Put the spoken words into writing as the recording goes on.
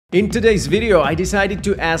In today's video, I decided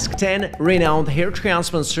to ask 10 renowned hair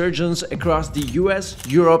transplant surgeons across the US,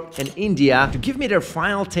 Europe, and India to give me their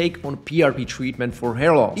final take on PRP treatment for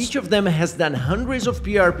hair loss. Each of them has done hundreds of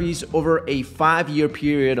PRPs over a 5-year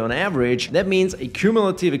period on average. That means a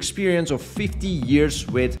cumulative experience of 50 years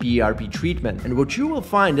with PRP treatment. And what you will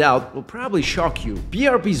find out will probably shock you.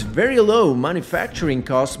 PRP's very low manufacturing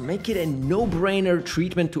costs make it a no-brainer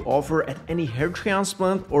treatment to offer at any hair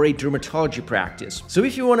transplant or a dermatology practice. So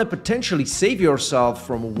if you want to potentially save yourself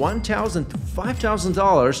from $1,000 to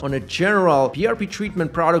 $5,000 on a general PRP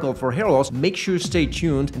treatment protocol for hair loss, make sure you stay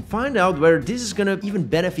tuned and find out whether this is gonna even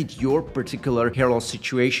benefit your particular hair loss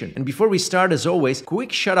situation. And before we start, as always,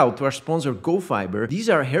 quick shout out to our sponsor GoFiber. These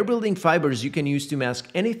are hair building fibers you can use to mask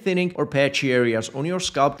any thinning or patchy areas on your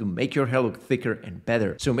scalp to make your hair look thicker and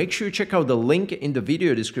better. So make sure you check out the link in the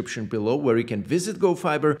video description below where you can visit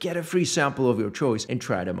GoFiber, get a free sample of your choice and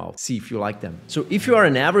try them out. See if you like them. So if you are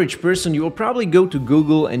an average person, you will probably go to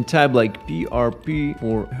Google and type like PRP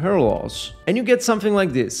for hair loss, and you get something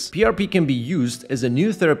like this. PRP can be used as a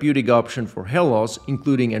new therapeutic option for hair loss,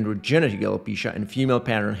 including androgenetic alopecia and female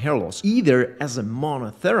pattern hair loss, either as a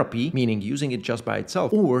monotherapy, meaning using it just by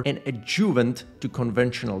itself, or an adjuvant to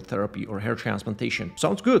conventional therapy or hair transplantation.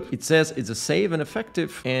 Sounds good. It says it's a safe and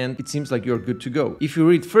effective, and it seems like you're good to go. If you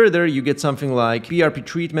read further, you get something like PRP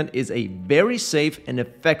treatment is a very safe and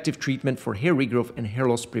effective treatment for hair regrowth and hair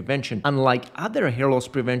loss prevention. Unlike other hair loss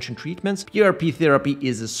prevention treatments, PRP therapy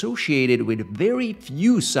is associated with very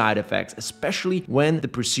few side effects, especially when the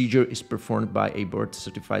procedure is performed by a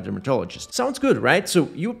board-certified dermatologist. Sounds good, right? So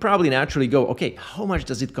you probably naturally go, okay, how much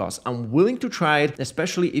does it cost? I'm willing to try it,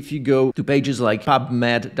 especially if you go to pages like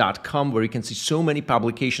PubMed.com, where you can see so many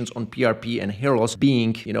publications on PRP and hair loss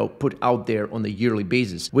being, put out there on a yearly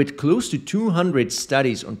basis. With close to 200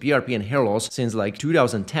 studies on PRP and hair loss since like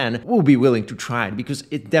 2010, we'll be willing to try it because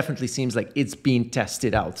it definitely seems like it's being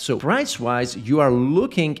tested out. So price-wise, you are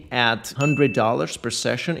looking at $100 per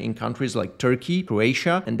session in countries like Turkey,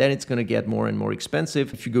 Croatia, and then it's going to get more and more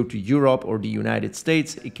expensive. If you go to Europe or the United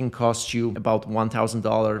States, it can cost you about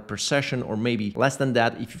 $1,000 per session, or maybe less than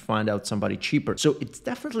that if you find out somebody cheaper. So it's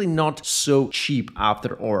definitely not so cheap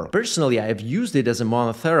after all. Personally, I have used it as a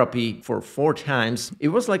monotherapy for 4 times. It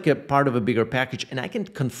was like a part of a bigger package, and I can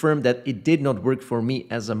confirm that it did not work for me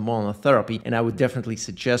as a monotherapy, and I would definitely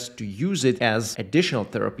suggest to use it as additional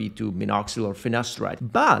therapy to minoxidil or finasteride.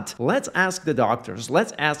 But let's ask the doctors,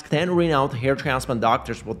 let's ask 10 renowned hair transplant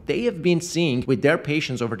doctors what they have been seeing with their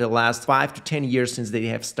patients over the last 5 to 10 years since they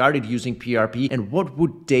have started using PRP, and what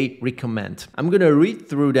would they recommend. I'm gonna read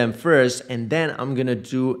through them first, and then I'm gonna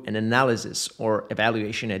do an analysis or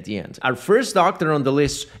evaluation at the end. Our first doctor on the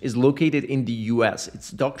list is located in the US.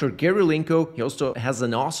 It's Dr. Gary Linko. He also has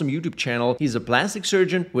an awesome YouTube channel. He's a plastic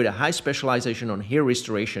surgeon with a high specialization on hair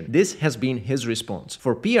restoration. This has been his response.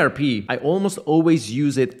 For PRP, I almost always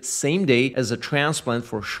use it same day as a transplant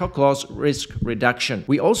for shock loss risk reduction.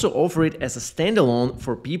 We also offer it as a standalone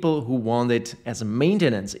for people who want it as a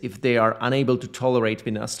maintenance if they are unable to tolerate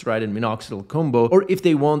finasteride and minoxidil combo, or if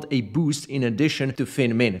they want a boost in addition to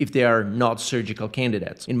Fin-Min if they are not surgical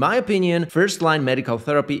candidates. In my opinion, first-line medical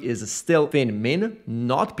therapy is still Fin-Min,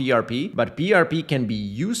 not PRP, but PRP can be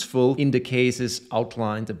useful in the cases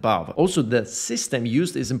outlined above. Also, the system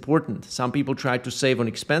used is important. Some people try to save on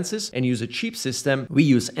expenses and use a cheap system. We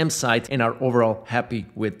use M-Site and are overall happy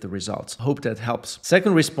with the results. Hope that helps.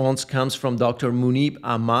 Second response comes from Dr. Munib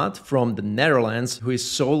Ahmad from the Netherlands, who is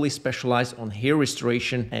solely specialized on hair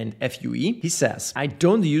restoration and FUE. He says, I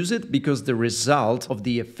don't use it because the result of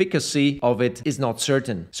the efficacy of it is not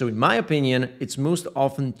certain. So in my opinion, it's most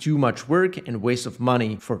often too much work and waste of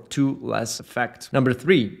money for too less effect. Number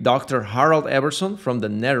 3, Dr. Harald Eberson from the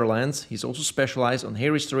Netherlands. He's also specialized on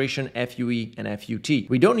hair restoration, FUE, and FUT.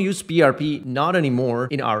 We don't use PRP, not anymore,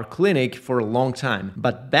 in our clinic for a long time.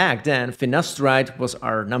 But back then, finasteride was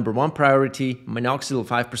our #1 priority, minoxidil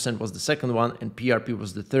 5% was the second one, and PRP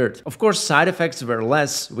was the third. Of course, side effects were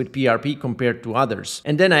less with PRP compared to others.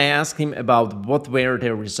 And then I asked him about what were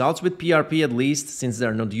their results with PRP, at least, since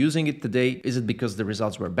they're not using it today. Is it because the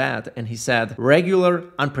results were bad? And he said, regular,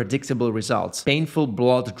 unpredictable results. Painful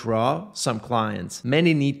blood draw, some clients.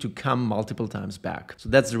 Many need to come multiple times back. So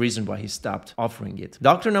that's the reason why he stopped offering it.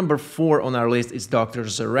 Doctor number 4 on our list is Dr.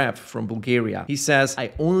 Zarev from Bulgaria. He says,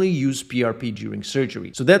 I only use PRP during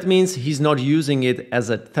surgery. So that means he's not using it as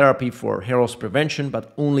a therapy for hair loss prevention,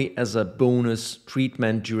 but only as a bonus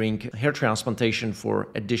treatment during hair transplantation for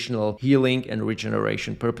additional healing and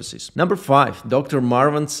regeneration purposes. Number 5, Dr.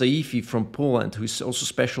 Marwan Saifi from Poland, who is also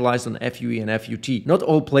specialized on FUE and FUT. Not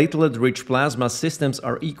all platelet-rich plasma systems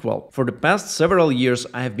are equal. For the past several years,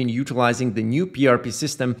 I have been utilizing the new new PRP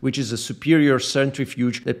system, which is a superior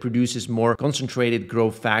centrifuge that produces more concentrated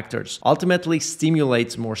growth factors, ultimately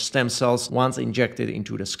stimulates more stem cells once injected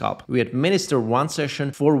into the scalp. We administer one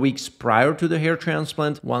session 4 weeks prior to the hair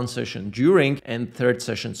transplant, one session during, and third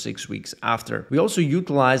session 6 weeks after. We also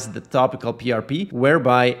utilize the topical PRP,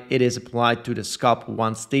 whereby it is applied to the scalp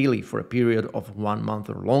once daily for a period of 1 month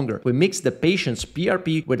or longer. We mix the patient's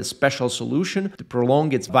PRP with a special solution to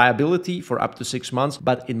prolong its viability for up to 6 months,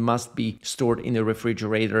 but it must be stored in a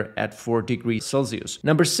refrigerator at 4 degrees Celsius.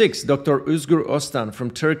 Number 6, Dr. Özgür Ostan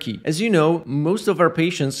from Turkey. As you know, most of our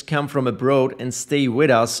patients come from abroad and stay with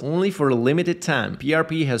us only for a limited time.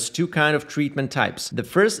 PRP has two kinds of treatment types. The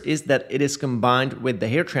first is that it is combined with the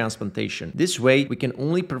hair transplantation. This way, we can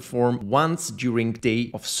only perform once during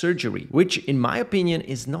day of surgery, which in my opinion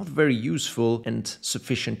is not very useful and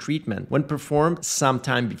sufficient treatment. When performed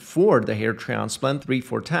sometime before the hair transplant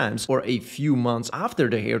 3-4 times, or a few months after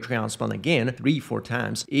the hair transplant again 3-4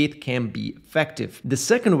 times, it can be effective. The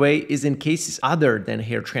second way is in cases other than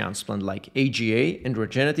hair transplant, like AGA,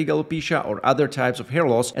 androgenetic alopecia, or other types of hair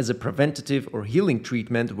loss, as a preventative or healing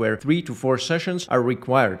treatment where 3 to 4 sessions are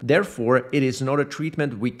required. Therefore, it is not a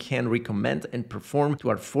treatment we can recommend and perform to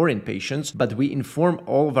our foreign patients, but we inform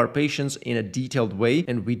all of our patients in a detailed way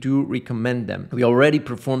and we do recommend them. We already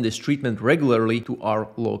perform this treatment regularly to our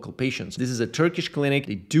local patients. This is a Turkish clinic.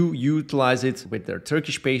 They do utilize it with their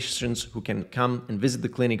Turkish patients who can come and visit the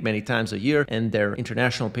clinic many times a year, and their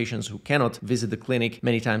international patients who cannot visit the clinic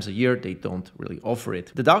many times a year, they don't really offer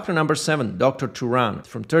it. The doctor number 7, Dr. Turan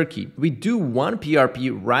from Turkey. We do one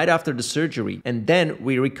PRP right after the surgery, and then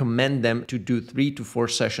we recommend them to do 3 to 4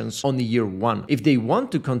 sessions on the year 1. If they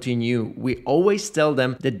want to continue, we always tell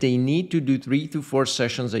them that they need to do 3 to 4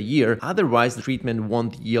 sessions a year, otherwise the treatment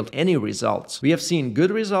won't yield any results. We have seen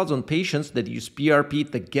good results on patients that use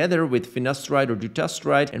PRP together with finasteride or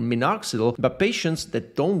dutasteride and minoxidil, but patients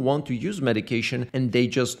that don't want to use medication and they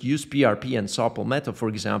just use PRP and saw palmetto, for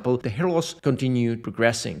example, the hair loss continued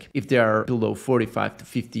progressing if they are below 45 to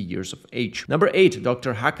 50 years of age. Number 8,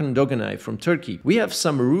 Dr. Hakan Doganay from Turkey. We have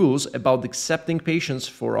some rules about accepting patients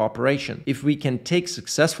for operation. If we can take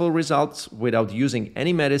successful results without using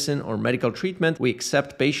any medicine or medical treatment, we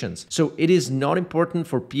accept patients. So it is not important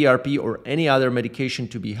for PRP or any other medication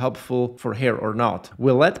to be helpful for hair or not.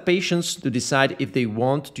 We'll let patients to decide if they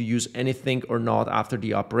want to use anything or not after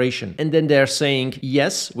the operation. And then they're saying,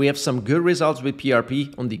 yes, we have some good results with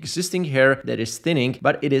PRP on the existing hair that is thinning,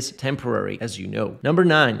 but it is temporary, as you know. Number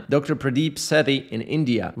 9, Dr. Pradeep Sethi in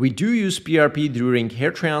India. We do use PRP during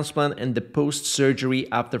hair transplant and the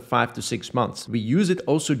post-surgery after 5 to 6 months. We use it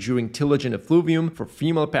also during telogen effluvium for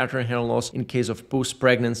female pattern hair loss in case of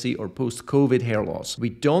post-pregnancy or post-COVID hair loss. We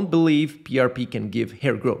don't believe PRP can give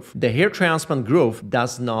hair growth. The hair transplant growth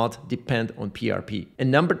does not depend on PRP.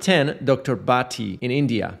 And number 10, Dr. Bhatti in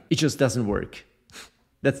India. It just doesn't work.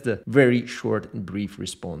 That's the very short and brief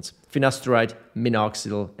response. Finasteride,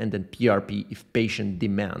 minoxidil, and then PRP if patient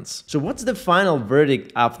demands. So what's the final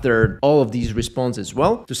verdict after all of these responses?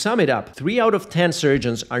 Well, to sum it up, 3 out of 10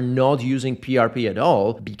 surgeons are not using PRP at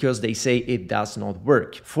all because they say it does not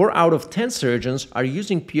work. 4 out of 10 surgeons are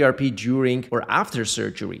using PRP during or after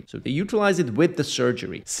surgery. So they utilize it with the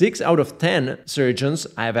surgery. 6 out of 10 surgeons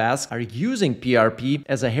I've asked are using PRP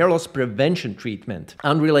as a hair loss prevention treatment,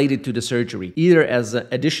 unrelated to the surgery, either as an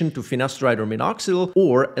addition to finasteride or minoxidil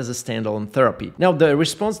or as a standalone therapy. Now, the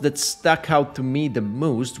response that stuck out to me the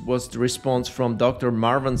most was the response from Dr.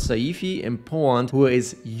 Marwan Saifi in Poland, who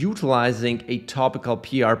is utilizing a topical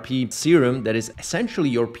PRP serum that is essentially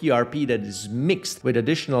your PRP that is mixed with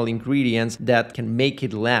additional ingredients that can make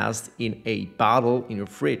it last in a bottle in your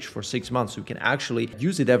fridge for 6 months. You can actually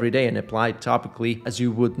use it every day and apply it topically as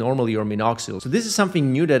you would normally your minoxidil. So this is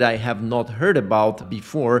something new that I have not heard about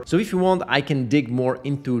before. So if you want, I can dig more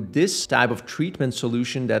into this type of treatment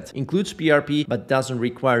solution that includes PRP but doesn't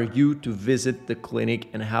require you to visit the clinic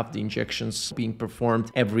and have the injections being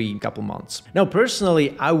performed every couple months. Now,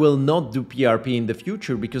 personally, I will not do PRP in the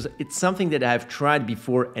future because it's something that I've tried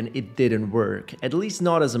before and it didn't work, at least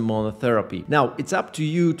not as a monotherapy. Now, it's up to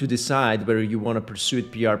you to decide whether you want to pursue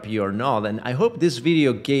PRP or not, and I hope this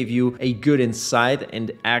video gave you a good insight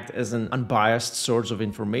and act as an unbiased source of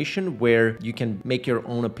information where you can make your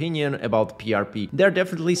own opinion about PRP. There are are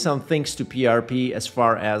definitely some things to PRP, as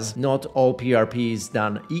far as not all PRP is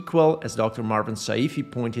done equal, as Dr. Marwan Saifi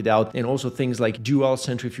pointed out, and also things like dual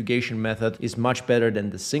centrifugation method is much better than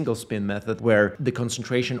the single spin method, where the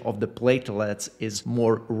concentration of the platelets is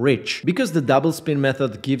more rich, because the double spin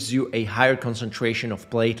method gives you a higher concentration of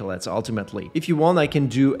platelets ultimately. If you want, I can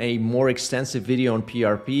do a more extensive video on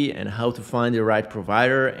PRP and how to find the right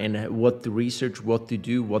provider and what to research, what to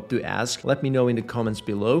do, what to ask. Let me know in the comments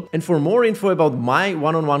below. And for more info about my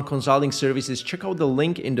one-on-one consulting services, check out the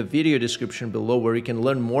link in the video description below, where you can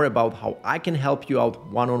learn more about how I can help you out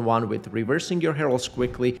one-on-one with reversing your hair loss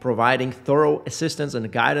quickly, providing thorough assistance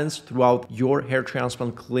and guidance throughout your hair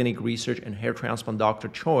transplant clinic research and hair transplant doctor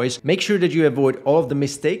choice. Make sure that you avoid all of the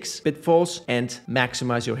mistakes, pitfalls, and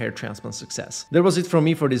maximize your hair transplant success. That was it from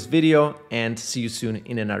me for this video, and see you soon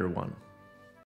in another one.